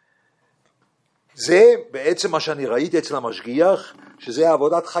 זה בעצם מה שאני ראיתי אצל המשגיח, שזה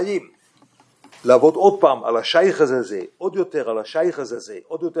עבודת חיים. לעבוד עוד פעם על השייך הזה, עוד יותר על השייך הזה,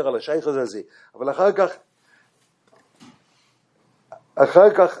 עוד יותר על השייך הזה, אבל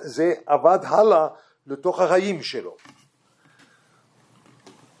אחר כך זה עבד הלאה לתוך החיים שלו.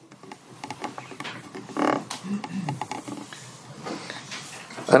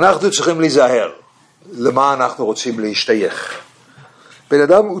 אנחנו צריכים להיזהר למה אנחנו רוצים להשתייך. בן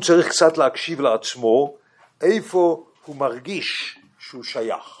אדם הוא צריך קצת להקשיב לעצמו, איפה הוא מרגיש שהוא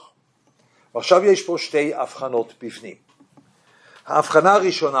שייך. ועכשיו יש פה שתי הבחנות בפנים. ההבחנה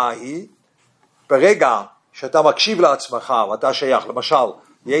הראשונה היא, ברגע שאתה מקשיב לעצמך ואתה שייך, למשל,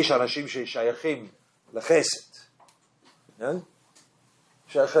 יש אנשים ששייכים לחסד.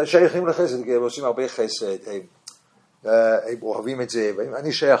 שייכים לחסד, כי הם עושים הרבה חסד, הם אוהבים את זה,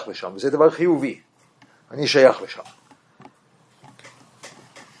 ואני שייך לשם, וזה דבר חיובי, אני שייך לשם.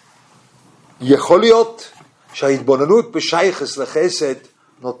 יכול להיות שההתבוננות בשייכס לחסד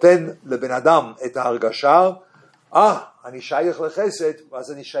נותן לבן אדם את ההרגשה, אני שייך לחסד,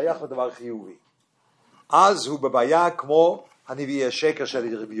 ואז אני שייך לדבר חיובי. אז הוא בבעיה כמו הנביא השקר של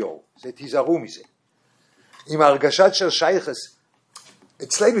ירמיהו, זה תיזהרו מזה. עם ההרגשת של שייכס,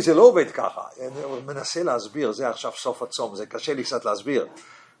 אצלנו זה לא עובד ככה, אני מנסה להסביר, זה עכשיו סוף הצום, זה קשה לי קצת להסביר,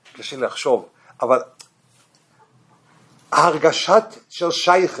 קשה לי לחשוב, אבל ההרגשת של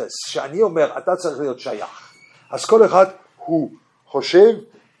שייכס, שאני אומר, אתה צריך להיות שייך, אז כל אחד הוא חושב,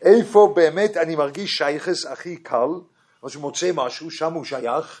 איפה באמת אני מרגיש שייכס הכי קל, אז הוא מוצא משהו, שם הוא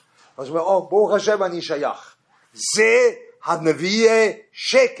שייך, אז הוא אומר, ברוך השם אני שייך, זה הנביא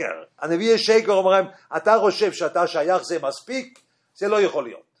שקר, הנביא שקר אומרים, אתה חושב שאתה שייך זה מספיק, זה לא יכול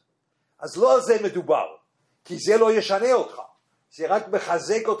להיות. אז לא על זה מדובר, כי זה לא ישנה אותך. זה רק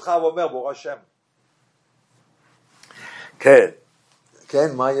מחזק אותך ואומר, ברוך השם. כן,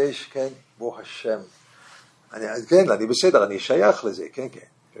 כן, מה יש? כן, ברוך השם. כן, אני בסדר, אני שייך לזה, כן.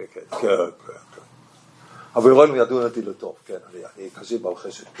 אבל רואים ידעו אותי לטוב, כן, אני כזה בעל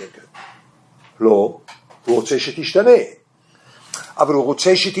חסד, כן. לא, הוא רוצה שתשתנה, אבל הוא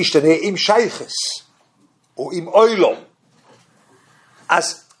רוצה שתשתנה עם שייכס, או עם עולם.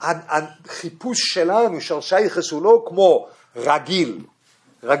 אז החיפוש שלנו של שייכס הוא לא כמו רגיל.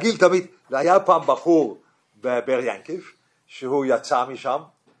 רגיל תמיד, היה פעם בחור בבר ינקב, שהוא יצא משם,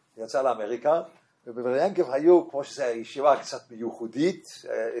 יצא לאמריקה, ובבר ינקב היו, כמו שזו ישיבה קצת מיוחדית,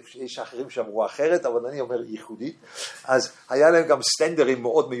 יש אחרים שאמרו אחרת, אבל אני אומר ייחודית, אז היה להם גם סטנדרים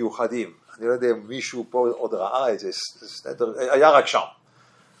מאוד מיוחדים. אני לא יודע אם מישהו פה עוד ראה איזה סטנדר, היה רק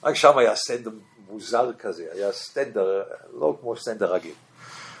שם היה סטנדר מוזר כזה, היה סטנדר, לא כמו סטנדר רגיל.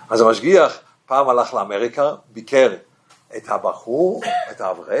 אז המשגיח פעם הלך לאמריקה, ביקר את הבחור, את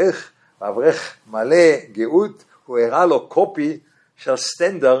האברך, והאברך מלא גאות, הוא הראה לו קופי של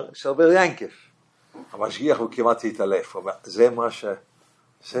סטנדר של בר ינקב. המשגיח הוא כמעט התעלף, הוא אומר,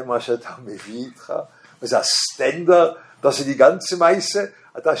 זה מה שאתה מביא איתך, וזה הסטנדר, das ist die ganze Meise,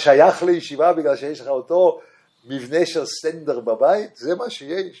 אתה שייך לישיבה בגלל שיש לך אותו מבנה של סטנדר בבית, זה מה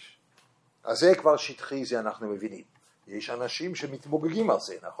שיש. אז זה כבר שטחי, זה אנחנו מבינים. יש אנשים שמתמוגגים על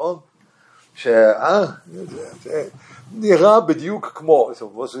זה, נכון? זה נראה בדיוק כמו,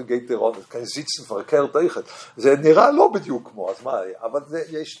 זה נראה לא בדיוק כמו, אז מה, אבל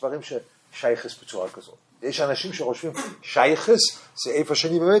יש דברים ששייכס בצורה כזאת. יש אנשים שחושבים, שייכס זה איפה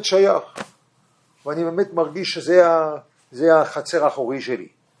שאני באמת שייך, ואני באמת מרגיש שזה החצר האחורי שלי.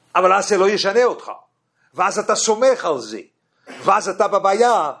 אבל אז זה לא ישנה אותך, ואז אתה סומך על זה, ואז אתה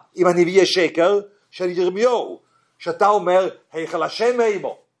בבעיה עם הנביא השקר של ירמיהו, שאתה אומר, היכל השם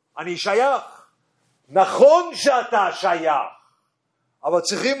עמו, אני שייך. נכון שאתה שייך, אבל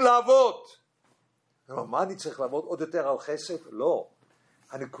צריכים לעבוד. מה אני צריך לעבוד? עוד יותר על חסד? לא.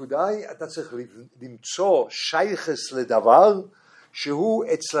 הנקודה היא, אתה צריך למצוא שייכס לדבר, שהוא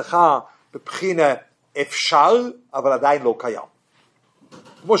אצלך בבחינה אפשר, אבל עדיין לא קיים.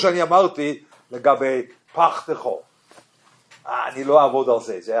 כמו שאני אמרתי לגבי פח תחור. אני לא אעבוד על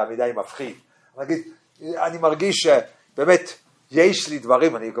זה, זה היה מדי מפחיד. אני מרגיש שבאמת יש לי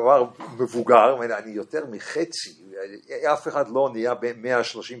דברים, אני כבר מבוגר, אני יותר מחצי, אף אחד לא נהיה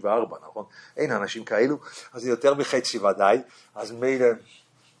ב-134, נכון? אין אנשים כאלו, אז יותר מחצי ודאי, אז מילא,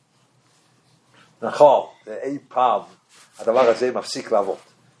 נכון, אי פעם הדבר הזה מפסיק לעבוד.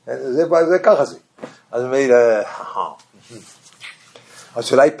 זה ככה זה. אז מילא,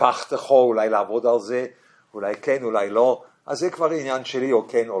 אז אולי פח תחור, אולי לעבוד על זה, אולי כן, אולי לא, אז זה כבר עניין שלי או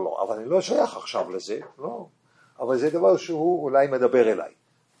כן או לא, אבל אני לא שייך עכשיו לזה, לא. אבל זה דבר שהוא אולי מדבר אליי.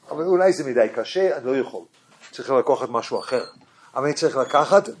 אבל אולי זה מדי קשה, אני לא יכול. צריך לקחת משהו אחר. אבל אני צריך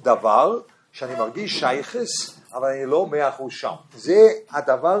לקחת דבר שאני מרגיש שייכס, אבל אני לא 100% שם. זה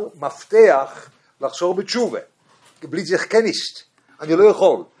הדבר מפתח לחזור בתשובה. בלי זה כניסט. אני לא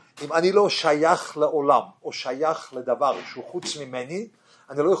יכול. אם אני לא שייך לעולם, או שייך לדבר שהוא חוץ ממני,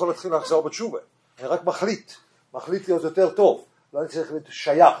 אני לא יכול להתחיל לחזור בתשובה. אני רק מחליט להיות יותר טוב. לא אני צריך להיות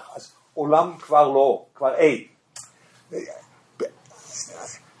שייך. אז עולם כבר לא, כבר אין.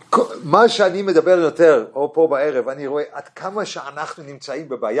 מה שאני מדבר יותר, או פה בערב, אני רואה עד כמה שאנחנו נמצאים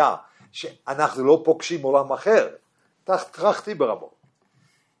בבעיה, שאנחנו לא פוגשים עולם אחר. תרחתי ברבו.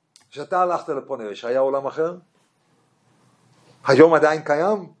 כשאתה הלכת לפה נראה שהיה עולם אחר? היום עדיין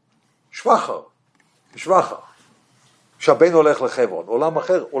קיים? שבחר. שהבן הולך לחברון, עולם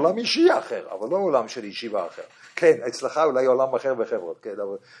אחר, עולם אישי אחר, אבל לא עולם של ישיבה אחר. כן, אצלך אולי עולם אחר בחברון, כן,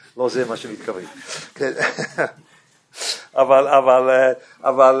 אבל לא זה מה שמתכוון. כן. אבל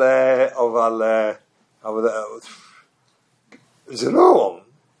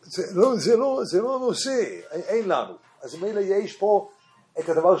זה לא נושא, אין לנו. אז מילא יש פה את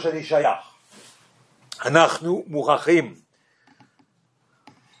הדבר שאני שייך. אנחנו מוכרחים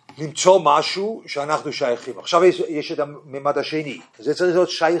למצוא משהו שאנחנו שייכים. עכשיו יש את הממד השני. זה צריך להיות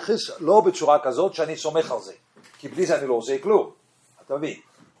שייכס לא בצורה כזאת שאני סומך על זה. כי בלי זה אני לא עושה כלום. אתה מבין?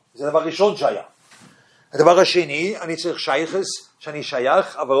 זה דבר ראשון שייך. הדבר השני, אני צריך שייכס שאני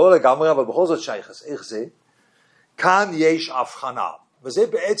שייך, אבל לא לגמרי, אבל בכל זאת שייכס. איך זה? כאן יש הבחנה. וזה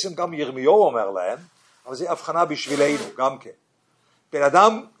בעצם גם ירמיהו אומר להם, אבל זה הבחנה בשבילנו גם כן. בן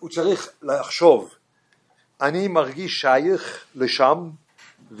אדם הוא צריך לחשוב, אני מרגיש שייך לשם,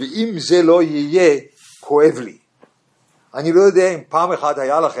 ואם זה לא יהיה, כואב לי. אני לא יודע אם פעם אחת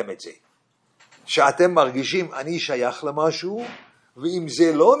היה לכם את זה, שאתם מרגישים אני שייך למשהו, ואם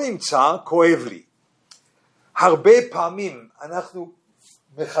זה לא נמצא, כואב לי. הרבה פעמים אנחנו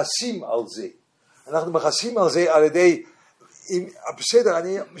מכסים על זה. אנחנו מכסים על זה על ידי, בסדר,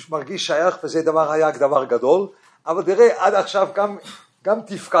 אני מרגיש שייך, וזה דבר היה דבר גדול, אבל תראה, עד עכשיו גם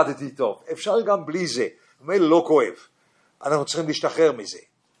תפקדתי טוב. אפשר גם בלי זה. ומילא לא כואב. אנחנו צריכים להשתחרר מזה.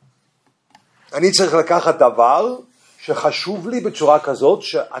 אני צריך לקחת דבר שחשוב לי בצורה כזאת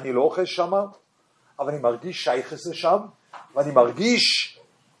שאני לא אוכל שם, אבל אני מרגיש שייכות לשם, ואני מרגיש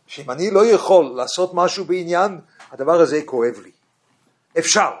שאם אני לא יכול לעשות משהו בעניין, הדבר הזה כואב לי.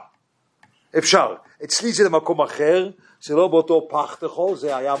 אפשר. אצלי זה למקום אחר, זה לא באותו פח תחול,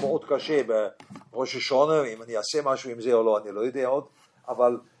 זה היה מאוד קשה בראש השונה, אם אני אעשה משהו עם זה או לא, אני לא יודע עוד,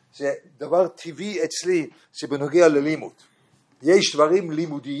 אבל זה דבר טבעי אצלי, זה בנוגע ללימוד. יש דברים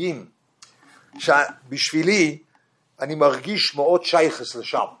לימודיים, שבשבילי אני מרגיש מאוד שייכות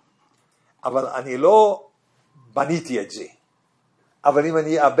לשם, אבל אני לא בניתי את זה. אבל אם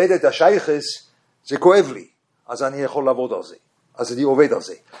אני אאבד את השייכות, זה כואב לי, אז אני יכול לעבוד על זה. אז אני עובד על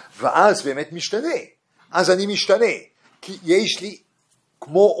זה. ואז באמת משתנה. אז אני משתנה. כי יש לי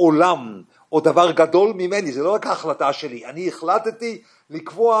כמו עולם, או דבר גדול ממני, זה לא רק ההחלטה שלי. אני החלטתי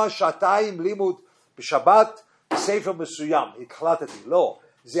לקבוע 2 לימוד בשבת, ספר מסוים. החלטתי, לא.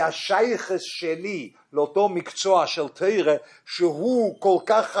 זה השייכות שלי לאותו מקצוע של תורה, שהוא כל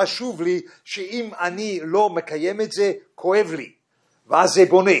כך חשוב לי, שאם אני לא מקיים את זה, כואב לי. ואז זה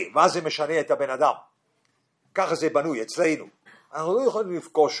בונה, ואז זה משנה את הבן אדם. ככה זה בנוי אצלנו. אנחנו לא יכולים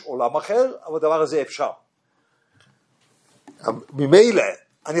לפגוש עולם אחר, אבל הדבר הזה אפשר. ממילא,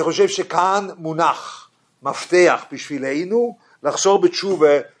 אני חושב שכאן מונח מפתח בשבילנו לחזור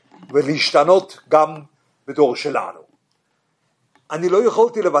בתשובה ולהשתנות גם בדור שלנו. אני לא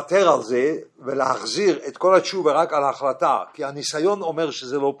יכולתי לוותר על זה ולהחזיר את כל התשובה רק על ההחלטה, כי הניסיון אומר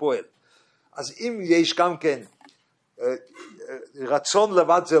שזה לא פועל. אז אם יש גם כן רצון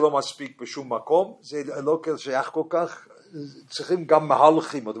לבד זה לא מספיק בשום מקום, זה לא שייך כל כך, צריכים גם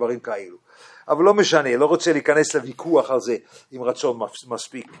מהלכים או דברים כאלו. אבל לא משנה, לא רוצה להיכנס לוויכוח על זה עם רצון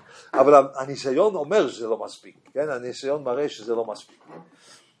מספיק. אבל הניסיון אומר שזה לא מספיק, כן? הניסיון מראה שזה לא מספיק.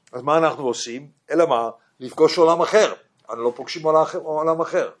 אז מה אנחנו עושים? אלא מה? לפגוש עולם אחר. אנחנו לא פוגשים עולם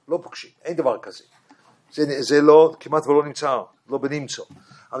אחר, לא פוגשים, אין דבר כזה. זה לא, כמעט ולא נמצא, לא בנמצא.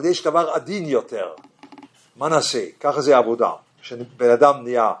 אבל יש דבר עדין יותר. מה נעשה? ככה זה עבודה. כשבן אדם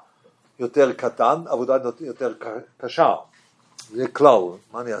נהיה יותר קטן, עבודה יותר קשה. זה כלל,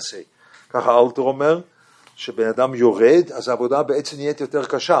 מה אני אעשה? ככה אלתר אומר, שבן אדם יורד, אז העבודה בעצם נהיית יותר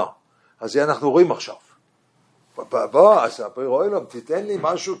קשה. אז זה אנחנו רואים עכשיו. בוא, אז רואה לו, תיתן לי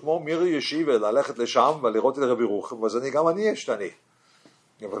משהו כמו מירי ישיבה, ללכת לשם ולראות את רבי רוחם, אז גם אני אשתנה.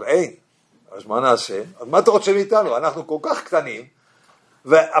 אבל אין. אז מה נעשה? אז מה אתה רוצה מאיתנו? אנחנו כל כך קטנים,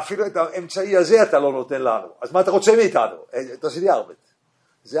 ואפילו את האמצעי הזה אתה לא נותן לנו. אז מה אתה רוצה מאיתנו? תעשי לי הרבה.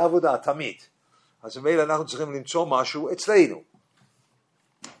 זה עבודה, תמיד. אז במילא אנחנו צריכים למצוא משהו אצלנו.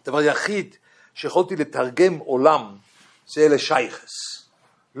 דבר יחיד שיכולתי לתרגם עולם, זה לשייכות.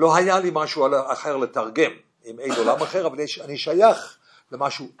 לא היה לי משהו אחר לתרגם, עם אין עולם אחר, אבל אני שייך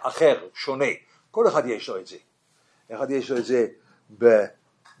למשהו אחר, שונה. כל אחד יש לו את זה. אחד יש לו את זה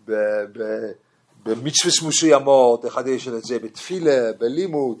במצוות מסוימות, אחד יש לו את זה בתפילה,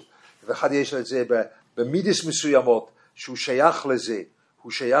 בלימוד, ואחד יש לו את זה במידס מסוימות, שהוא שייך לזה,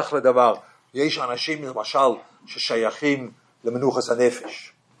 הוא שייך לדבר. יש אנשים למשל ששייכים למנוחת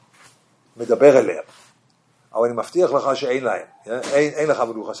הנפש, מדבר אליהם, אבל אני מבטיח לך שאין להם, אין לך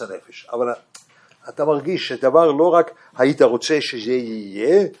מנוחת הנפש, אבל אתה מרגיש שדבר לא רק היית רוצה שזה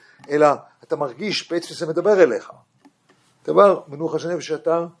יהיה, אלא אתה מרגיש בעצם שזה מדבר אליך. דבר מנוחת הנפש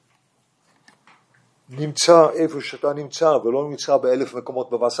שאתה נמצא איפה שאתה נמצא, ולא נמצא ב1000 מקומות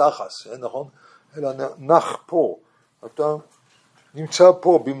בבסחס, נכון? אלא נח פה, אתה נמצא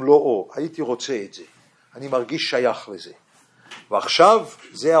פה במלואו, הייתי רוצה את זה, אני מרגיש שייך לזה. ועכשיו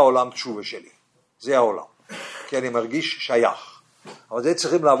זה העולם תשובה שלי, זה העולם, כי אני מרגיש שייך. אבל זה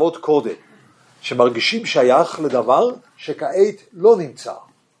צריכים לעבוד קודם, שמרגישים שייך לדבר שכעת לא נמצא.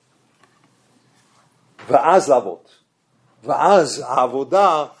 ואז לעבוד. ואז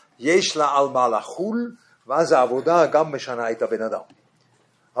העבודה יש לה על מה לחול, ואז העבודה גם משנה את הבן אדם.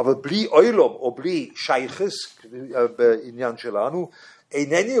 אבל בלי אילום או בלי שייכות בעניין שלנו,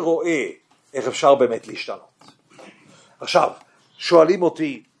 אינני רואה איך אפשר באמת להשתנות. עכשיו, שואלים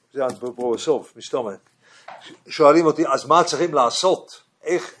אותי, זה בסוף, מסתומת, שואלים אותי, אז מה צריכים לעשות?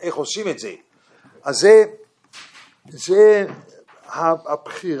 איך עושים את זה? אז זה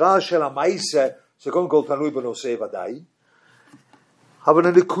הבחירה של המעשה, זה קודם כל תלוי בנושא ודאי, אבל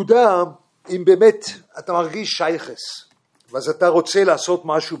הנקודה, אם באמת אתה מרגיש שייכות, ואז אתה רוצה לעשות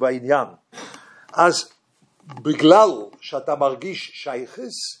משהו בעניין, אז בגלל שאתה מרגיש שייכות,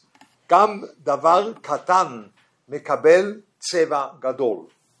 גם דבר קטן מקבל צבע גדול.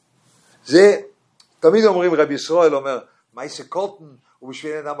 זה, תמיד אומרים, רבי ישראל אומר, מעשה קטן,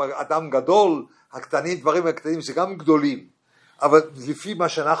 ובשביל אדם גדול, הקטנים, דברים הקטנים זה גם גדולים. אבל לפי מה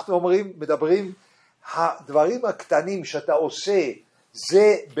שאנחנו אומרים, מדברים, הדברים הקטנים שאתה עושה,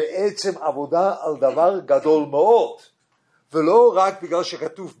 זה בעצם עבודה על דבר גדול מאוד, ולא רק בגלל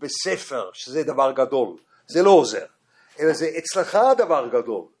שכתוב בספר שזה דבר גדול, זה לא עוזר, אלא זה אצלך דבר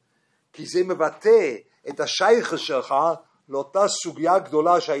גדול, כי זה מבטא את השייכות שלך לאותה סוגיה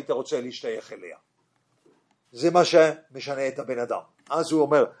גדולה שהיית רוצה להשתייך אליה. זה מה שמשנה את הבן אדם. אז הוא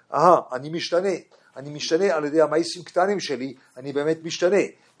אומר, אני משתנה על ידי המעשים קטנים שלי, אני באמת משתנה,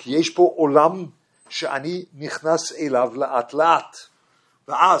 כי יש פה עולם שאני נכנס אליו לאט לאט,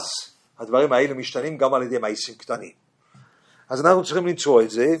 ואז הדברים האלה משתנים גם על ידי מעשים קטנים. אז אנחנו צריכים למצוא את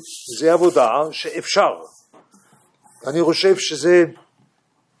זה, זה עבודה שאפשר. אני חושב שזה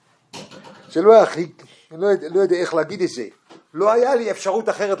לא הכי, אני לא יודע איך להגיד את זה, לא היה לי אפשרות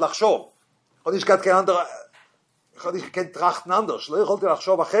אחרת לחשוב. כן טראכטן אנדרש, לא יכולתי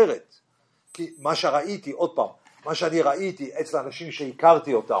לחשוב אחרת. כי מה שראיתי, עוד פעם, מה שאני ראיתי אצל האנשים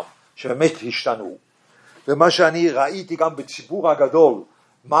שהכרתי אותם, שבאמת השתנו, ומה שאני ראיתי גם בציבור הגדול,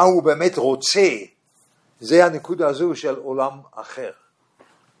 מה הוא באמת רוצה, זה הנקודה הזו של עולם אחר.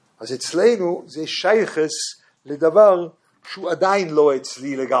 אז אצלנו זה שייכות לדבר שהוא עדיין לא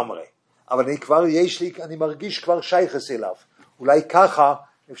אצלי לגמרי, אבל אני מרגיש כבר שייכות אליו. אולי ככה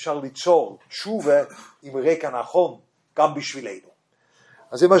אפשר ליצור תשובה עם רקע נכון גם בשבילנו.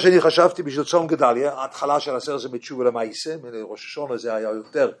 אז זה מה שאני חשבתי בשביל צום גדליה, ההתחלה של הסרט זה בתשובה למעשה, ראש השונה זה היה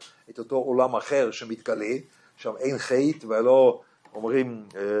יותר את אותו עולם אחר שמתגלה, שם אין חטא ולא אומרים,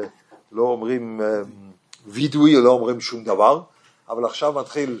 וידוי, לא אומרים שום דבר, אבל עכשיו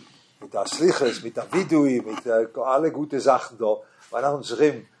מתחיל את הסליחס, את הוידוי, את alle gute Sachen da, ואנחנו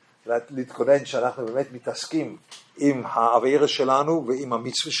צריכים להתכונן שאנחנו באמת מתעסקים עם העבירה שלנו ועם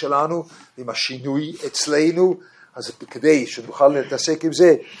המצווה שלנו, עם השינוי אצלנו, אז כדי שנוכל להתעסק עם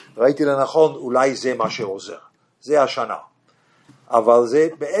זה, ראיתי לנכון, אולי זה מה שעוזר. זה השנה. אבל זה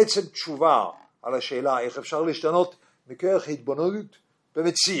בעצם תשובה על השאלה איך אפשר להשתנות מכוח התבוננות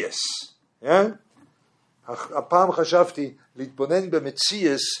במציאס. הפעם חשבתי להתבונן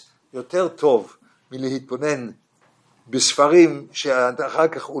במציאס יותר טוב מלהתבונן בספרים שאחר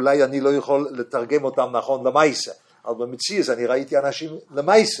כך אולי אני לא יכול לתרגם אותם נכון למעשה. אבל במציאס אני ראיתי אנשים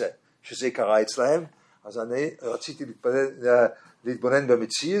למעשה שזה קרה אצלהם, אז אני רציתי להתבונן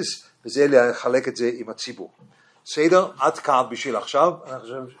במציאס, וזה לחלק את זה עם הציבור. בסדר, עד כאן בשביל עכשיו, אני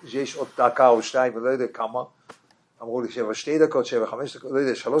חושב שיש עוד דקה או שתיים, ולא יודע כמה, אמרו לי 2 דקות, 5 דקות, לא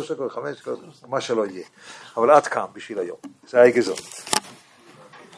יודע, 3 דקות, 5 דקות, מה שלא יהיה. אבל עד כאן בשביל היום. זה היה גזול.